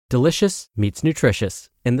Delicious meets nutritious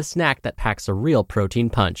in the snack that packs a real protein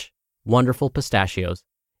punch. Wonderful Pistachios.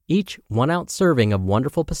 Each 1-ounce serving of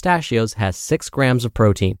Wonderful Pistachios has 6 grams of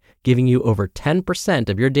protein, giving you over 10%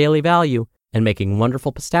 of your daily value and making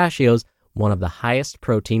Wonderful Pistachios one of the highest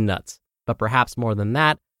protein nuts. But perhaps more than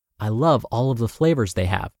that, I love all of the flavors they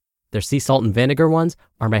have. Their sea salt and vinegar ones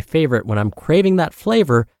are my favorite when I'm craving that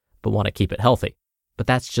flavor but want to keep it healthy. But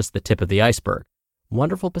that's just the tip of the iceberg.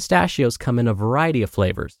 Wonderful Pistachios come in a variety of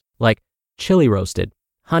flavors, like chili roasted,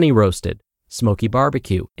 honey roasted, smoky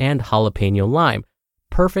barbecue, and jalapeno lime,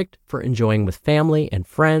 perfect for enjoying with family and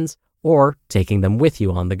friends or taking them with you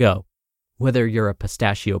on the go. Whether you're a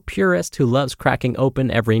pistachio purist who loves cracking open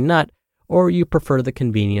every nut, or you prefer the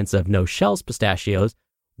convenience of no-shells pistachios,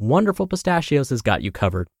 Wonderful Pistachios has got you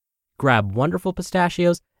covered. Grab Wonderful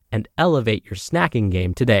Pistachios and elevate your snacking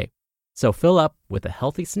game today. So fill up with a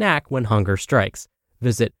healthy snack when hunger strikes.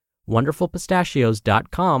 Visit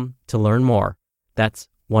wonderfulpistachios.com to learn more. That's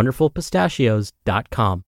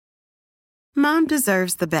wonderfulpistachios.com. Mom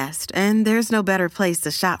deserves the best, and there's no better place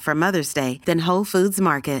to shop for Mother's Day than Whole Foods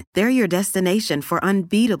Market. They're your destination for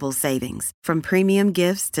unbeatable savings, from premium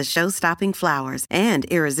gifts to show-stopping flowers and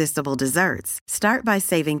irresistible desserts. Start by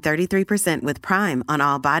saving 33% with Prime on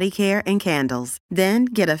all body care and candles. Then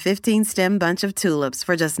get a 15-stem bunch of tulips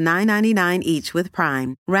for just $9.99 each with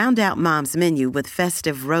Prime. Round out Mom's menu with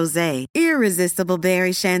festive rosé, irresistible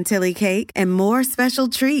berry chantilly cake, and more special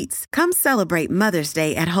treats. Come celebrate Mother's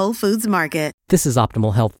Day at Whole Foods Market. This is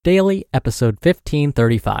Optimal Health Daily, episode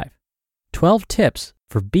 1535. 12 Tips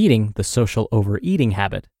for Beating the Social Overeating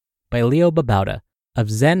Habit by Leo Babauta of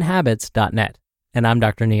ZenHabits.net. And I'm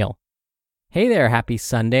Dr. Neil. Hey there, happy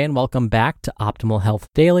Sunday, and welcome back to Optimal Health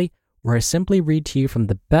Daily, where I simply read to you from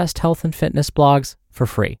the best health and fitness blogs for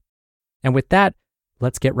free. And with that,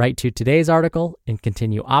 let's get right to today's article and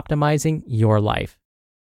continue optimizing your life.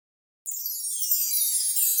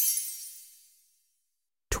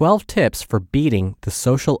 12 Tips for Beating the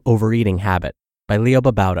Social Overeating Habit by Leo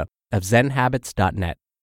Babauta of ZenHabits.net.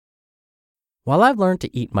 While I've learned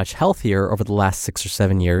to eat much healthier over the last 6 or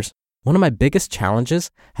 7 years, one of my biggest challenges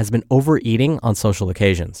has been overeating on social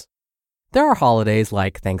occasions. There are holidays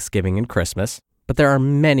like Thanksgiving and Christmas, but there are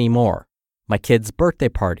many more. My kids' birthday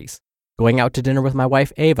parties, going out to dinner with my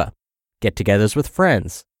wife Ava, get-togethers with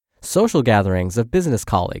friends, social gatherings of business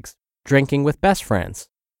colleagues, drinking with best friends.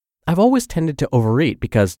 I've always tended to overeat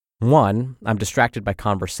because, 1, I'm distracted by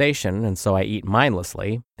conversation and so I eat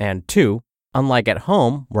mindlessly, and 2, unlike at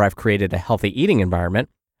home where I've created a healthy eating environment,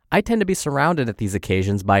 I tend to be surrounded at these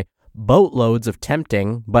occasions by boatloads of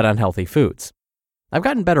tempting but unhealthy foods. I've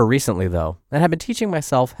gotten better recently though, and have been teaching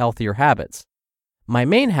myself healthier habits. My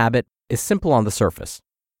main habit is simple on the surface: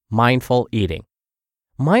 mindful eating.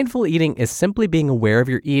 Mindful eating is simply being aware of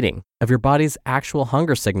your eating, of your body's actual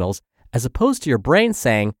hunger signals, as opposed to your brain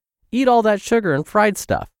saying, eat all that sugar and fried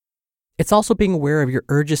stuff. It's also being aware of your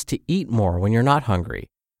urges to eat more when you're not hungry,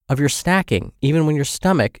 of your snacking even when your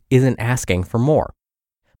stomach isn't asking for more.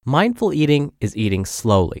 Mindful eating is eating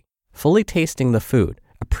slowly, fully tasting the food,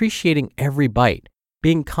 appreciating every bite,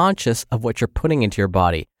 being conscious of what you're putting into your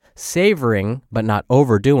body, savoring but not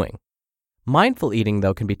overdoing. Mindful eating,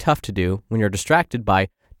 though, can be tough to do when you're distracted by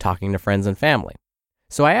talking to friends and family.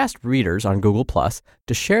 So I asked readers on Google Plus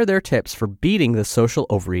to share their tips for beating the social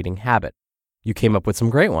overeating habit. You came up with some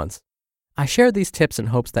great ones. I shared these tips in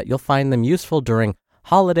hopes that you'll find them useful during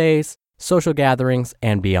holidays, social gatherings,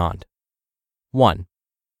 and beyond. 1.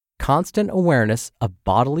 Constant awareness of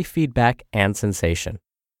bodily feedback and sensation.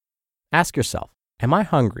 Ask yourself, am I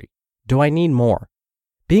hungry? Do I need more?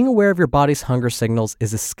 Being aware of your body's hunger signals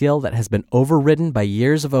is a skill that has been overridden by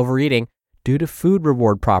years of overeating due to food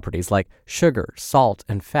reward properties like sugar, salt,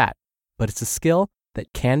 and fat, but it's a skill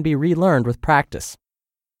that can be relearned with practice.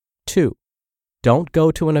 2. Don't go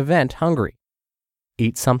to an event hungry.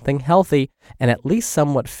 Eat something healthy and at least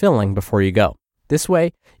somewhat filling before you go. This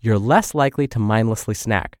way, you're less likely to mindlessly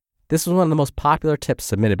snack. This is one of the most popular tips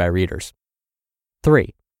submitted by readers.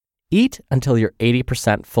 3. Eat until you're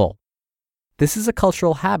 80% full. This is a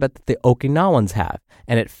cultural habit that the Okinawans have,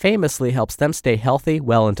 and it famously helps them stay healthy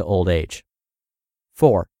well into old age.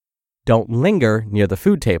 4. Don't linger near the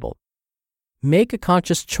food table. Make a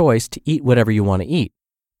conscious choice to eat whatever you want to eat,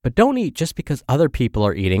 but don't eat just because other people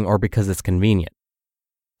are eating or because it's convenient.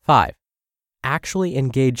 5. Actually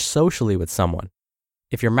engage socially with someone.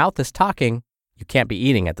 If your mouth is talking, you can't be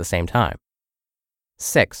eating at the same time.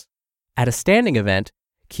 6. At a standing event,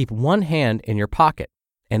 keep one hand in your pocket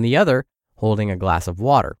and the other holding a glass of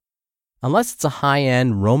water. Unless it's a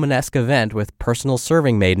high-end Romanesque event with personal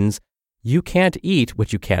serving maidens, you can't eat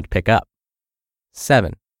what you can't pick up.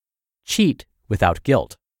 7. Cheat without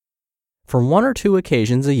guilt. For 1 or 2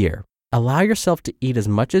 occasions a year, allow yourself to eat as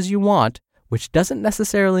much as you want, which doesn't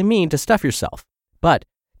necessarily mean to stuff yourself, but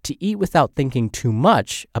to eat without thinking too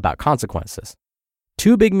much about consequences.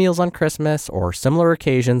 2 big meals on Christmas or similar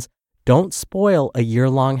occasions don't spoil a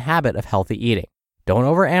year-long habit of healthy eating. Don't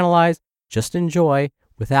overanalyze, just enjoy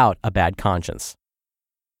without a bad conscience.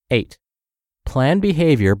 8. Plan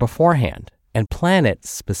behavior beforehand and plan it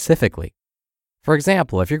specifically. For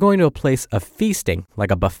example, if you're going to a place of feasting, like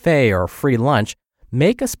a buffet or a free lunch,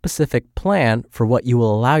 make a specific plan for what you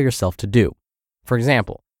will allow yourself to do. For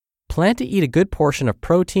example, plan to eat a good portion of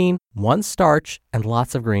protein, 1 starch, and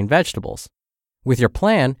lots of green vegetables. With your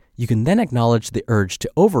plan, you can then acknowledge the urge to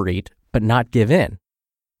overeat, but not give in.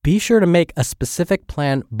 Be sure to make a specific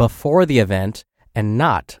plan before the event and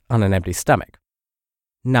not on an empty stomach.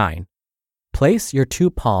 9. Place your 2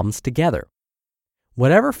 palms together.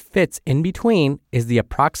 Whatever fits in between is the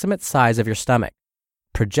approximate size of your stomach.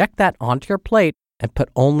 Project that onto your plate and put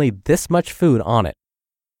only this much food on it.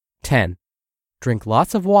 10. Drink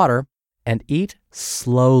lots of water and eat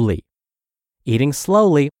slowly. Eating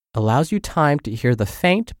slowly allows you time to hear the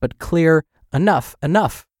faint but clear "enough,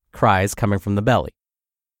 enough" cries coming from the belly.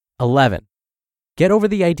 11. Get over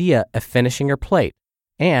the idea of finishing your plate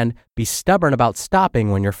and be stubborn about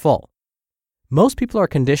stopping when you're full. Most people are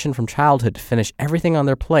conditioned from childhood to finish everything on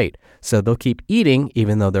their plate, so they'll keep eating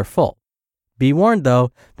even though they're full. Be warned,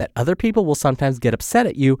 though, that other people will sometimes get upset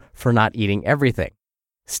at you for not eating everything.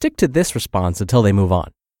 Stick to this response until they move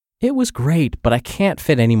on. It was great, but I can't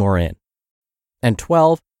fit any more in. And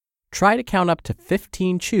 12, try to count up to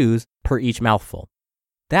 15 chews per each mouthful.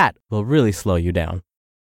 That will really slow you down.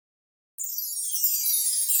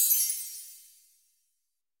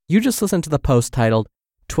 You just listened to the post titled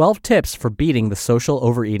 12 Tips for Beating the Social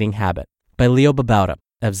Overeating Habit by Leo Babauta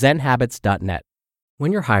of ZenHabits.net.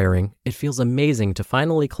 When you're hiring, it feels amazing to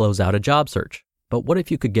finally close out a job search. But what if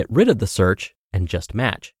you could get rid of the search and just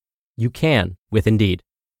match? You can with Indeed.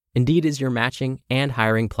 Indeed is your matching and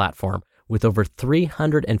hiring platform with over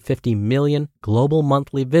 350 million global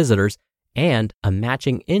monthly visitors and a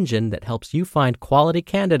matching engine that helps you find quality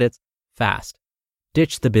candidates fast.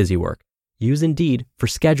 Ditch the busy work. Use Indeed for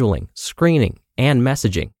scheduling, screening, and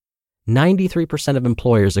messaging. 93% of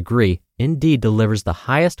employers agree Indeed delivers the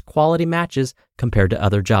highest quality matches compared to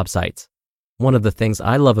other job sites. One of the things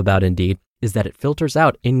I love about Indeed is that it filters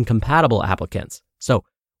out incompatible applicants. So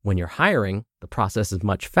when you're hiring, the process is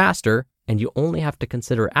much faster and you only have to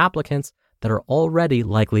consider applicants that are already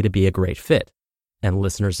likely to be a great fit. And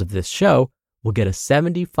listeners of this show will get a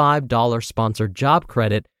 $75 sponsored job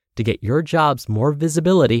credit to get your jobs more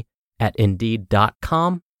visibility at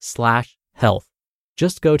Indeed.com/health.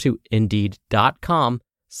 Just go to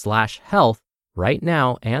Indeed.com/health right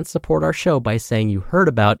now and support our show by saying you heard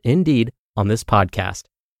about Indeed on this podcast.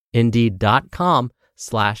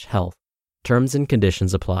 Indeed.com/health. Terms and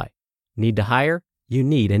conditions apply. Need to hire? You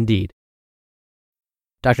need Indeed.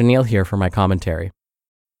 Dr. Neil here for my commentary.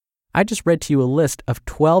 I just read to you a list of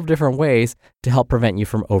 12 different ways to help prevent you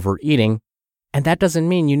from overeating, and that doesn't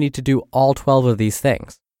mean you need to do all 12 of these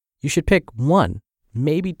things. You should pick 1,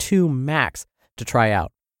 maybe 2 max to try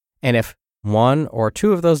out. And if 1 or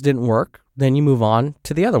 2 of those didn't work, then you move on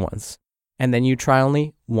to the other ones. And then you try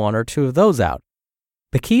only 1 or 2 of those out.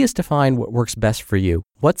 The key is to find what works best for you,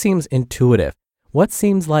 what seems intuitive, what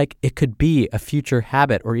seems like it could be a future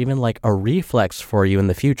habit or even like a reflex for you in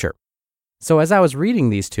the future. So as I was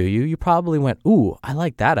reading these to you, you probably went, ooh, I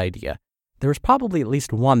like that idea. There was probably at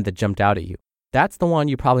least one that jumped out at you. That's the one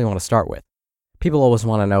you probably want to start with. People always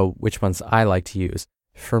want to know which ones I like to use.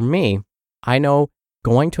 For me, I know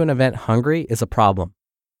going to an event hungry is a problem.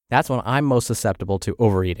 That's when I'm most susceptible to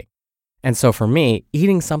overeating. And so for me,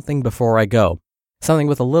 eating something before I go, something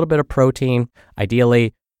with a little bit of protein,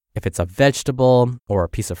 ideally, if it's a vegetable or a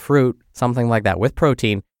piece of fruit, something like that with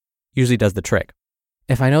protein, usually does the trick.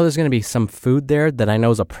 If I know there's going to be some food there that I know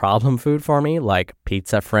is a problem food for me, like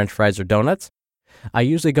pizza, French fries, or donuts, I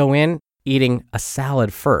usually go in eating a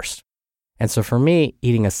salad first. And so for me,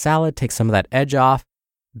 eating a salad takes some of that edge off.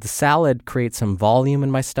 The salad creates some volume in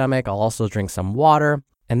my stomach. I'll also drink some water,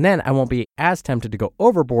 and then I won't be as tempted to go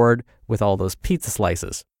overboard with all those pizza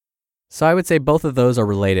slices. So I would say both of those are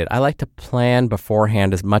related. I like to plan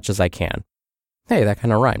beforehand as much as I can. Hey, that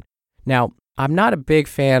kind of rhymed. Now, I'm not a big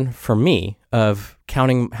fan, for me, of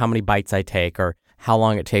counting how many bites I take or how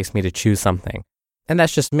long it takes me to chew something. And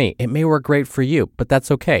that's just me. It may work great for you, but that's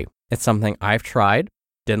okay. It's something I've tried,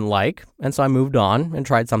 didn't like, and so I moved on and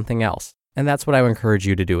tried something else. And that's what I would encourage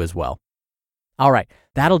you to do as well. All right,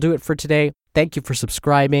 that'll do it for today. Thank you for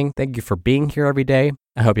subscribing. Thank you for being here every day.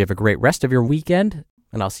 I hope you have a great rest of your weekend,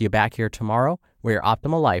 and I'll see you back here tomorrow where your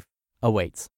optimal life awaits.